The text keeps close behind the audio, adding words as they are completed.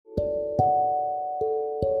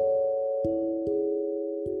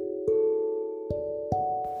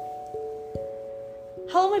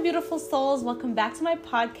Hello, my beautiful souls. Welcome back to my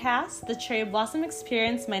podcast, The Cherry Blossom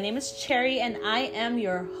Experience. My name is Cherry and I am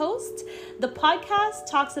your host. The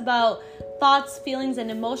podcast talks about thoughts, feelings,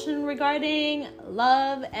 and emotion regarding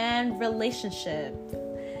love and relationship.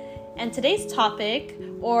 And today's topic,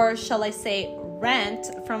 or shall I say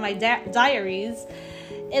rant from my diaries,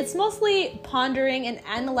 it's mostly pondering and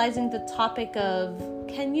analyzing the topic of,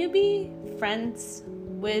 can you be friends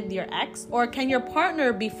with your ex? Or can your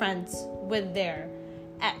partner be friends with their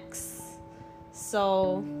ex?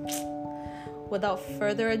 So without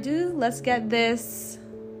further ado, let's get this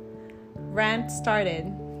rant started.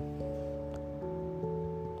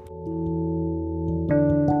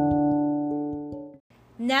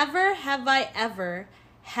 Never have I ever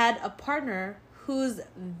had a partner who's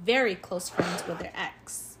very close friends with their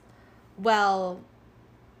ex. Well,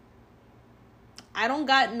 I don't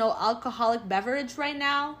got no alcoholic beverage right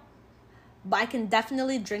now, but I can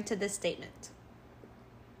definitely drink to this statement.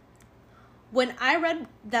 When I read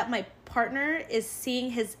that my partner is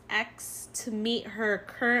seeing his ex to meet her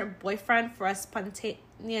current boyfriend for a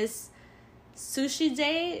spontaneous sushi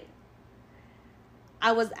date,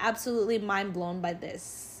 I was absolutely mind blown by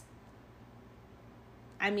this.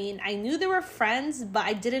 I mean, I knew they were friends, but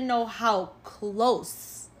I didn't know how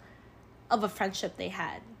close of a friendship they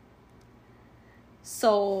had.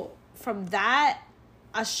 So from that,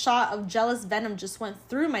 a shot of jealous venom just went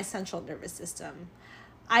through my central nervous system.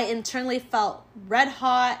 I internally felt red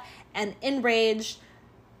hot and enraged,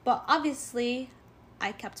 but obviously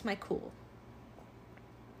I kept my cool.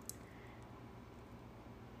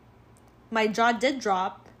 My jaw did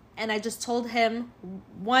drop, and I just told him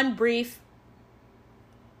one brief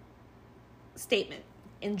statement: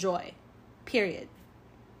 enjoy, period.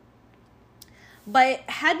 But it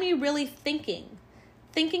had me really thinking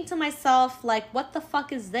to myself, like, what the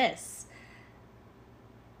fuck is this?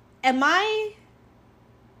 Am I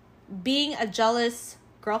being a jealous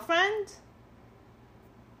girlfriend?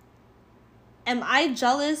 Am I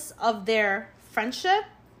jealous of their friendship?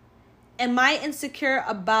 Am I insecure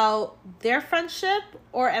about their friendship,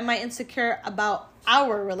 or am I insecure about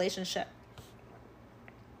our relationship?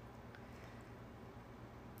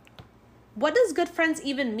 What does good friends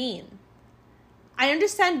even mean? I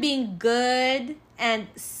understand being good and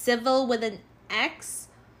civil with an ex,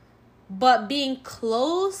 but being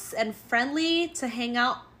close and friendly to hang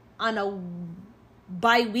out on a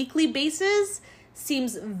bi-weekly basis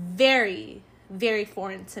seems very, very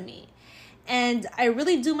foreign to me. And I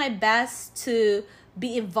really do my best to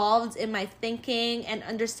be involved in my thinking and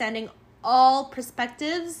understanding all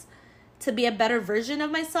perspectives to be a better version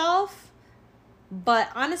of myself. But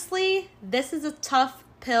honestly, this is a tough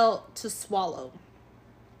pill to swallow.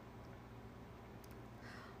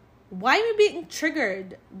 Why am I being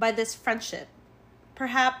triggered by this friendship?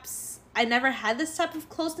 Perhaps I never had this type of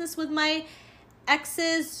closeness with my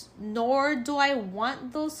exes, nor do I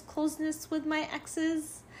want those closeness with my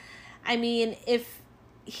exes. I mean, if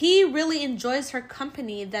he really enjoys her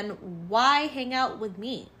company, then why hang out with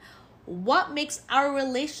me? What makes our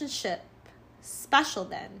relationship special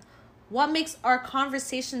then? What makes our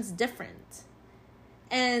conversations different?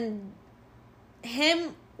 And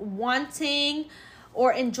him wanting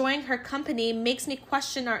or enjoying her company makes me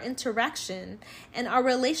question our interaction and our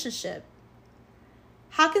relationship.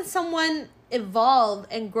 How can someone evolve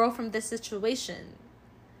and grow from this situation?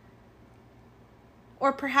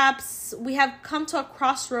 Or perhaps we have come to a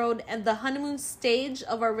crossroad and the honeymoon stage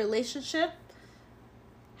of our relationship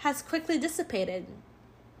has quickly dissipated.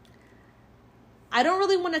 I don't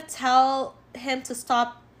really want to tell him to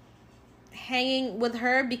stop hanging with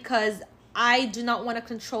her because I do not want to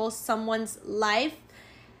control someone's life,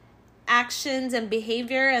 actions, and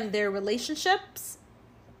behavior and their relationships.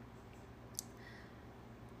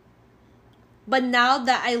 But now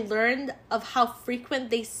that I learned of how frequent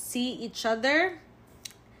they see each other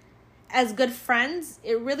as good friends,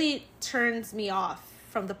 it really turns me off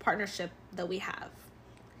from the partnership that we have.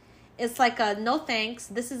 It's like a no thanks,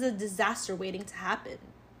 this is a disaster waiting to happen.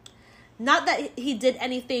 Not that he did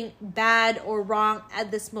anything bad or wrong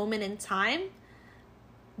at this moment in time,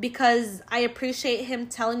 because I appreciate him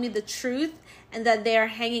telling me the truth and that they are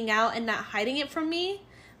hanging out and not hiding it from me.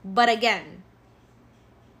 But again,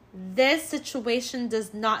 this situation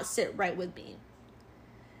does not sit right with me.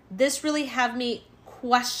 This really have me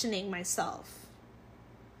questioning myself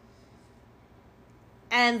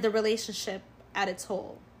and the relationship at its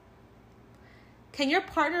whole. Can your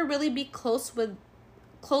partner really be close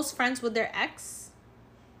friends with their ex?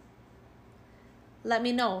 Let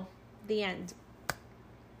me know. The end.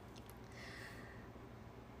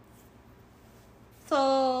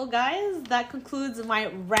 So So guys, that concludes my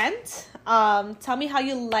rant. Tell me how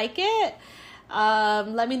you like it.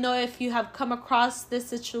 Let me know if you have come across this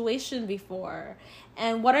situation before.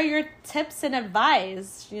 And what are your tips and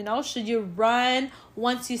advice? You know, should you run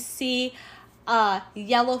once you see a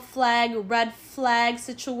yellow flag, red flag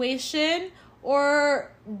situation?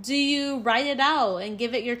 Or do you write it out and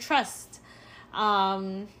give it your trust?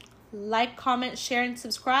 Like, comment, share, and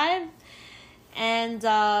subscribe.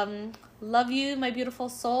 And love you, my beautiful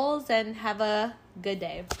souls, and have a good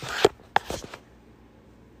day.